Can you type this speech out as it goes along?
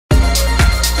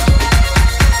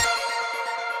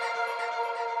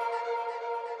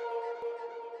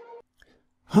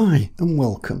Hi and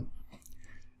welcome.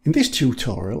 In this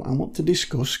tutorial I want to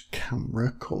discuss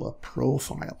camera color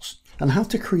profiles and how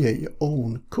to create your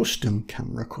own custom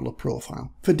camera color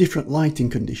profile for different lighting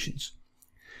conditions.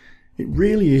 It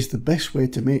really is the best way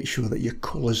to make sure that your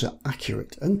colors are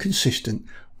accurate and consistent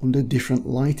under different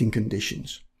lighting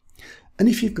conditions and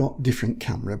if you've got different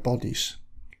camera bodies.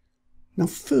 Now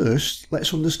first,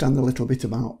 let's understand a little bit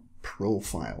about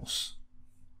profiles.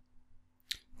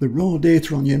 The raw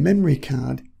data on your memory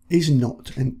card is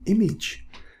not an image.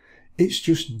 It's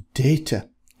just data.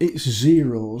 It's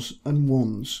zeros and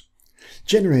ones,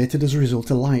 generated as a result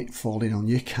of light falling on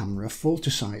your camera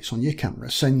photosites on your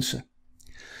camera sensor.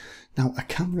 Now a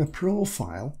camera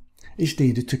profile is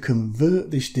needed to convert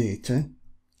this data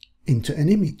into an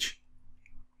image.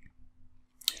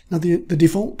 Now the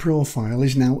default profile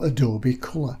is now Adobe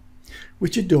Color,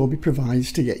 which Adobe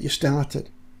provides to get you started.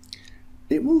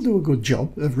 It will do a good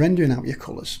job of rendering out your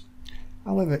colours.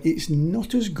 However, it's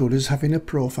not as good as having a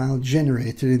profile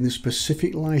generated in the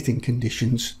specific lighting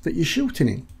conditions that you're shooting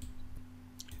in.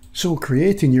 So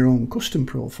creating your own custom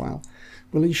profile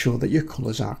will ensure that your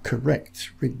colours are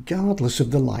correct, regardless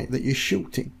of the light that you're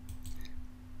shooting.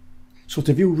 So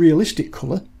to view realistic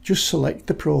colour, just select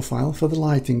the profile for the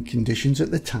lighting conditions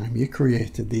at the time you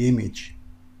created the image.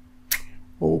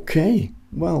 Okay,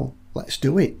 well, let's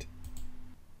do it.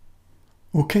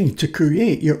 Okay, to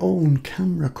create your own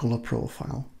camera color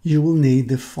profile, you will need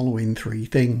the following three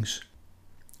things.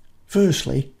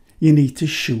 Firstly, you need to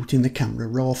shoot in the camera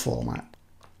raw format.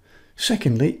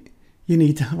 Secondly, you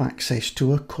need to have access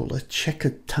to a color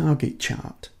checkered target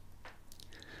chart.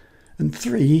 And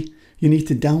three, you need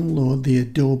to download the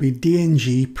Adobe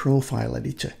DNG profile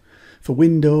editor for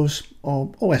Windows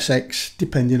or OS X,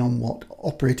 depending on what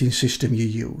operating system you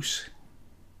use.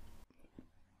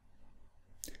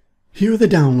 Here are the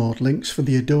download links for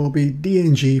the Adobe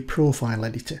DNG profile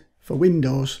editor for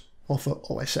Windows or for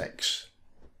OS X.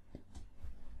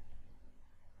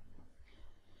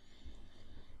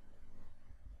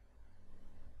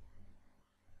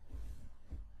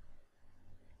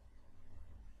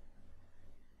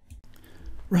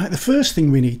 Right, the first thing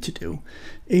we need to do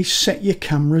is set your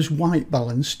camera's white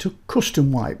balance to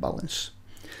custom white balance,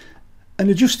 and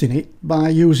adjusting it by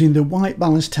using the white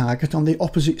balance target on the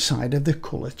opposite side of the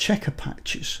colour checker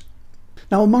patches.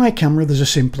 Now on my camera there's a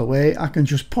simpler way. I can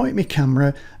just point my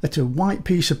camera at a white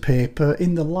piece of paper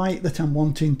in the light that I'm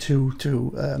wanting to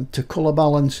colour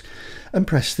balance and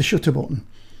press the shutter button.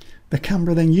 The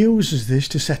camera then uses this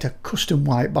to set a custom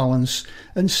white balance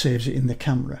and saves it in the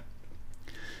camera.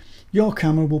 Your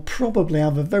camera will probably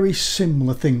have a very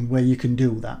similar thing where you can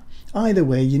do that. Either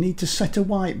way, you need to set a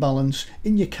white balance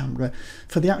in your camera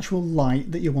for the actual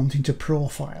light that you're wanting to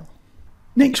profile.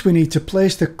 Next, we need to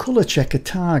place the colour checker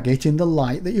target in the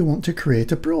light that you want to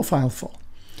create a profile for.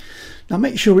 Now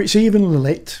make sure it's evenly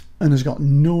lit and has got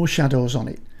no shadows on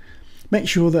it. Make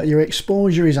sure that your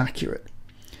exposure is accurate.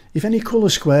 If any colour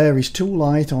square is too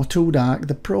light or too dark,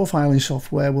 the profiling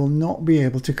software will not be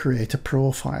able to create a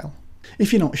profile.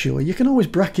 If you're not sure, you can always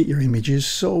bracket your images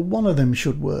so one of them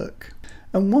should work.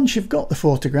 And once you've got the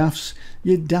photographs,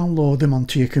 you download them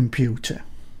onto your computer.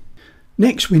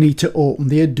 Next, we need to open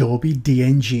the Adobe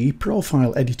DNG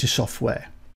Profile Editor software.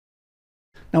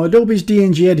 Now, Adobe's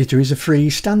DNG Editor is a free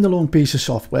standalone piece of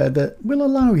software that will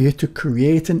allow you to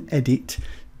create and edit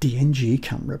DNG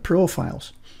camera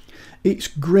profiles. It's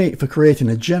great for creating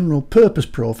a general purpose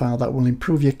profile that will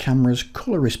improve your camera's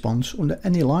colour response under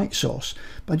any light source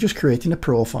by just creating a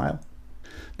profile.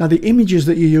 Now the images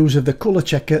that you use of the colour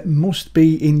checker must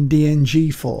be in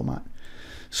DNG format.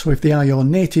 So if they are your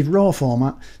native RAW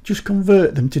format, just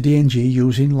convert them to DNG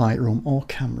using Lightroom or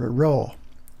Camera Raw.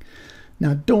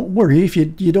 Now don't worry if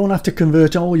you don't have to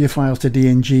convert all your files to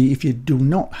DNG if you do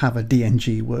not have a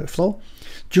DNG workflow,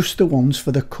 just the ones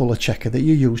for the colour checker that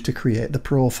you use to create the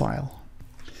profile.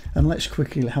 And let's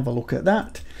quickly have a look at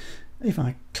that. If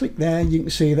I click there, you can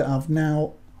see that I've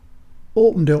now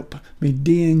opened up my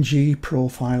DNG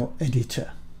profile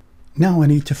editor. Now I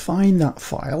need to find that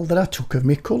file that I took of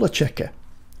my colour checker.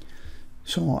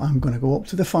 So I'm going to go up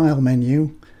to the file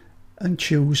menu and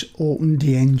choose Open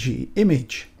DNG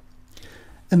Image.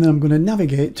 And then I'm going to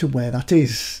navigate to where that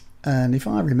is. And if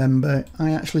I remember,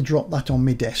 I actually dropped that on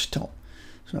my desktop.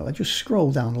 So I just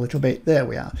scroll down a little bit. There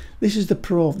we are. This is the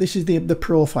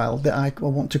profile that I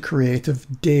want to create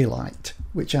of daylight,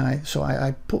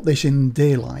 I put this in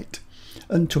daylight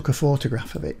and took a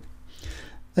photograph of it,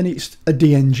 and it's a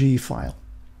DNG file.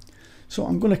 So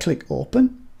I'm going to click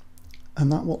open,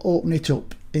 and that will open it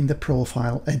up in the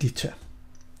profile editor.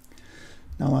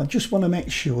 Now I just want to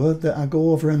make sure that I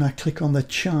go over and I click on the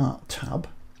chart tab,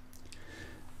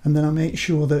 and then I make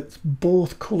sure that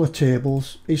both colour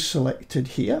tables is selected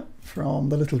here from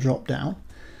the little drop down,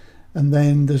 and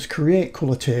then there's create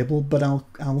colour table, but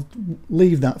I'll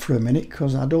leave that for a minute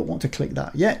because I don't want to click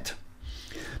that yet,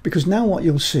 because now what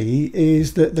you'll see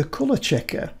is that the colour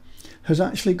checker has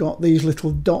actually got these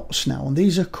little dots now, and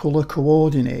these are colour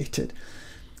coordinated.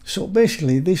 So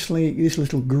basically this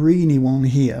little greeny one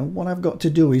here, what I've got to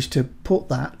do is to put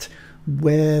that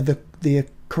where the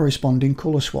corresponding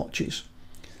colour swatch is.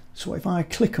 So if I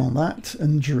click on that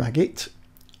and drag it,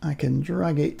 I can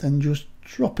drag it and just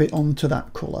drop it onto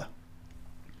that colour.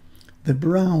 The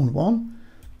brown one,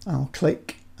 I'll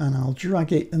click and I'll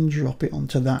drag it and drop it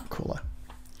onto that colour.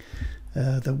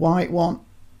 The white one,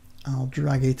 I'll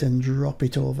drag it and drop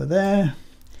it over there.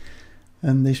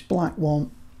 And this black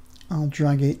one, I'll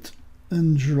drag it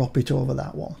and drop it over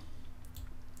that one.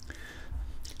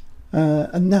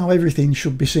 And now everything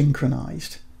should be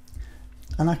synchronized,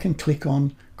 and I can click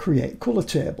on create color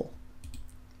table,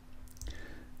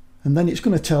 and then it's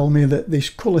going to tell me that this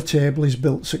color table is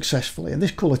built successfully, and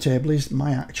this color table is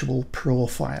my actual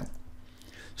profile.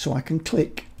 So I can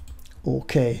click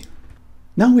OK.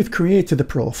 Now we've created a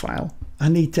profile, I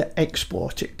need to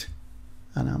export it,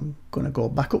 and I'm going to go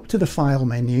back up to the file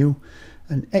menu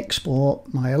and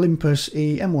export my Olympus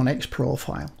EM1X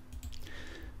profile.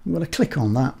 I'm going to click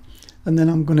on that, and then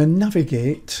I'm going to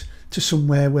navigate to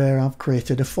somewhere where I've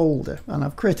created a folder, and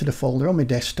I've created a folder on my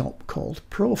desktop called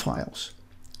Profiles,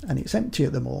 and it's empty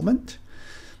at the moment.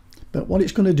 But what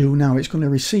it's going to do now, it's going to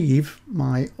receive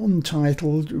my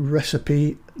untitled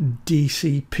recipe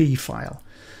DCP file,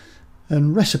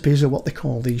 and recipes are what they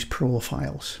call these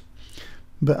profiles.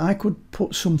 But I could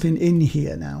put something in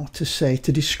here now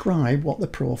to describe what the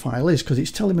profile is, because it's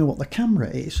telling me what the camera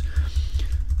is.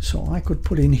 So I could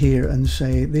put in here and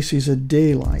say this is a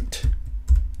daylight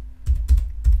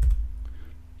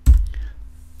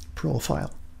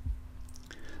profile,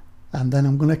 and then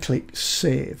I'm going to click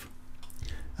save,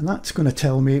 and that's going to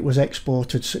tell me it was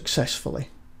exported successfully,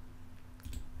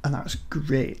 and that's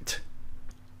great.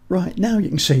 Right, now you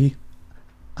can see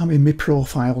I'm in my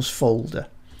profiles folder,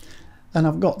 and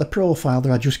I've got the profile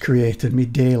that I just created, my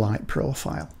daylight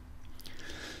profile.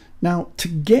 Now to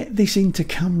get this into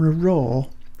Camera Raw,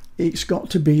 it's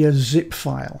got to be a zip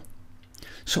file,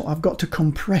 so I've got to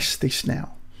compress this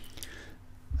now.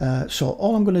 So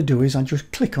all I'm going to do is I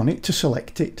just click on it to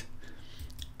select it,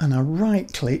 and I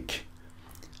right click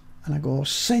and I go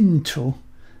send to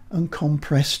and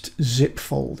compressed zip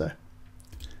folder,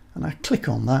 and I click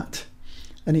on that,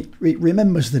 and it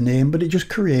remembers the name, but it just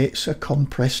creates a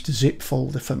compressed zip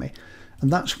folder for me,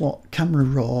 and that's what Camera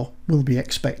Raw will be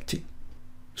expecting.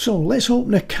 So let's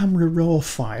open a Camera Raw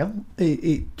file.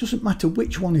 It doesn't matter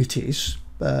which one it is,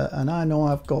 and I know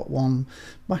I've got one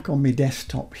back on my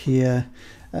desktop here,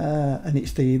 and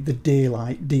it's the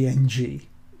Daylight DNG.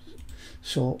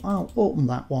 So I'll open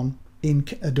that one in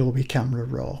Adobe Camera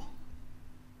Raw,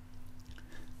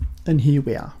 and here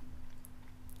we are.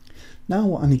 Now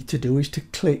what I need to do is to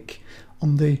click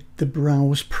on the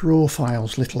Browse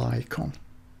Profiles little icon,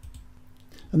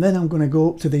 and then I'm going to go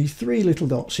up to these three little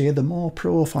dots here, the More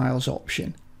Profiles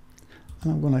option,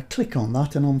 and I'm going to click on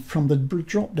that, and from the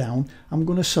drop down I'm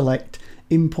going to select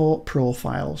Import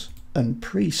Profiles and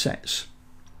Presets,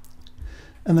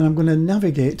 and then I'm going to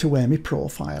navigate to where my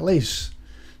profile is.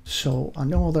 So I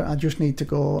know that I just need to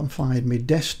go and find my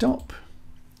desktop,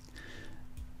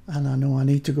 and I know I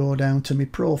need to go down to my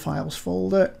profiles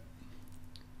folder.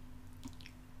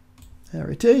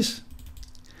 There it is.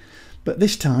 But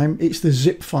this time it's the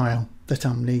zip file that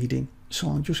I'm needing. So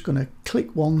I'm just going to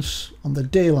click once on the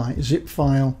Daylight zip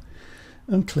file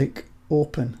and click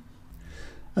open.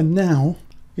 And now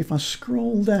if I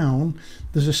scroll down,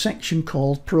 there's a section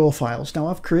called Profiles. Now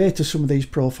I've created some of these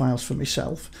profiles for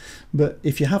myself, but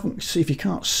if you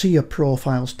can't see a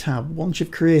Profiles tab, once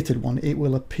you've created one, it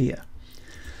will appear.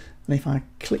 And if I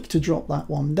click to drop that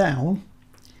one down,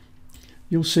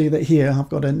 you'll see that here I've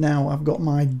got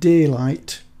my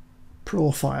Daylight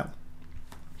profile,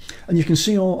 and you can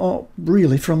see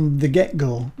really from the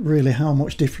get-go really how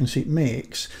much difference it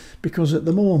makes, because at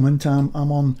the moment I'm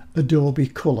on Adobe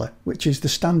Color, which is the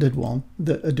standard one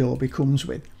that Adobe comes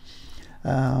with.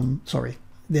 Sorry,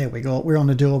 there we go, we're on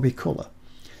Adobe Color.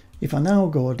 If I now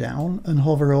go down and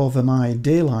hover over my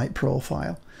Daylight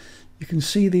profile, you can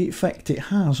see the effect it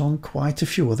has on quite a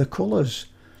few of the colours.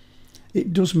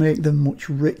 It does make them much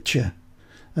richer,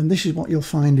 and this is what you'll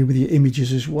find with your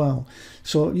images as well.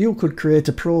 So you could create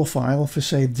a profile for,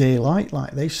 say, daylight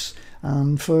like this,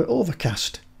 and for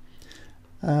overcast,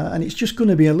 and it's just going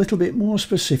to be a little bit more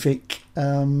specific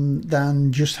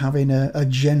than just having a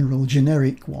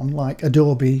generic one like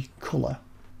Adobe Color.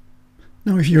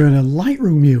 Now if you're a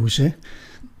Lightroom user,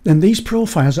 then these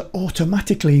profiles are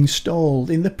automatically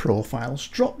installed in the Profiles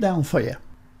drop down for you.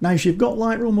 Now if you've got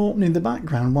Lightroom open in the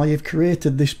background while you've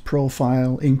created this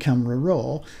profile in Camera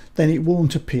Raw, then it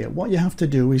won't appear. What you have to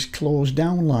do is close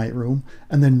down Lightroom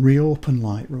and then reopen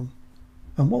Lightroom.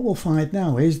 And what we'll find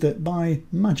now is that by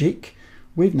magic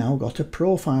we've now got a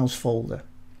Profiles folder.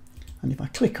 And if I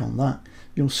click on that,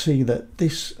 you'll see that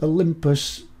this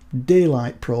Olympus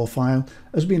daylight profile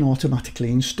has been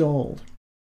automatically installed.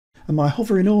 And by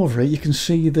hovering over it, you can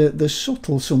see that there's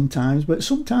subtle sometimes, but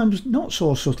sometimes not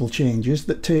so subtle changes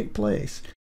that take place.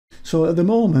 So at the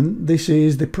moment, this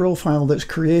is the profile that's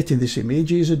creating this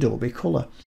image is Adobe Color.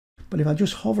 But if I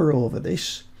just hover over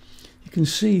this, you can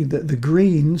see that the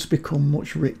greens become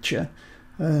much richer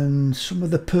and some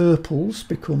of the purples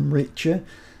become richer.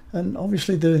 And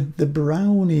obviously the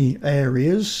browny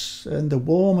areas and the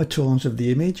warmer tones of the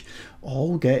image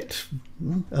all get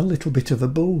a little bit of a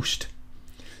boost.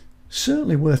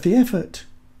 Certainly worth the effort.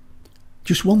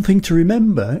 Just one thing to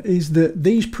remember is that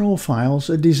these profiles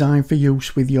are designed for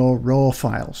use with your RAW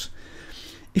files.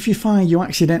 If you find you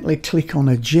accidentally click on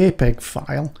a JPEG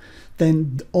file,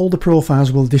 then all the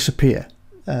profiles will disappear.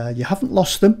 You haven't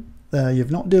lost them.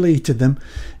 You've not deleted them.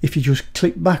 If you just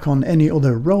click back on any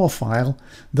other RAW file,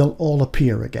 they'll all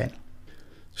appear again.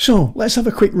 So let's have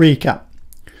a quick recap.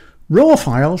 RAW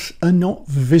files are not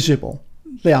visible.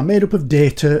 They are made up of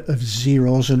data of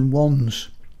zeros and ones.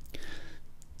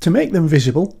 To make them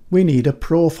visible, we need a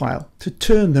profile to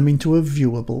turn them into a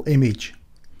viewable image.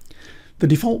 The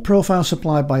default profile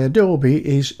supplied by Adobe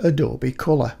is Adobe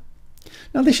Color.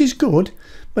 Now this is good,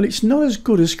 but it's not as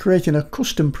good as creating a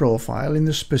custom profile in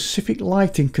the specific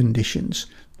lighting conditions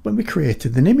when we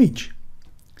created an image.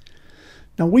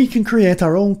 Now we can create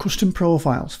our own custom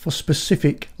profiles for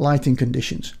specific lighting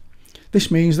conditions. This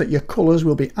means that your colours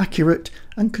will be accurate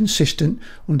and consistent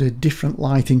under different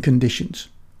lighting conditions,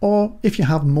 or if you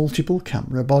have multiple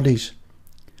camera bodies.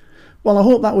 Well, I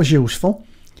hope that was useful.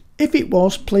 If it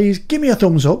was, please give me a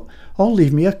thumbs up or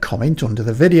leave me a comment under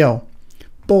the video.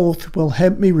 Both will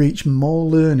help me reach more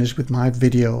learners with my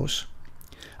videos.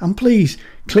 And please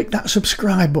click that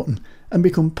subscribe button and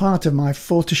become part of my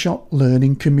Photoshop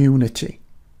learning community.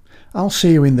 I'll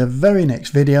see you in the very next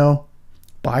video.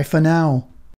 Bye for now.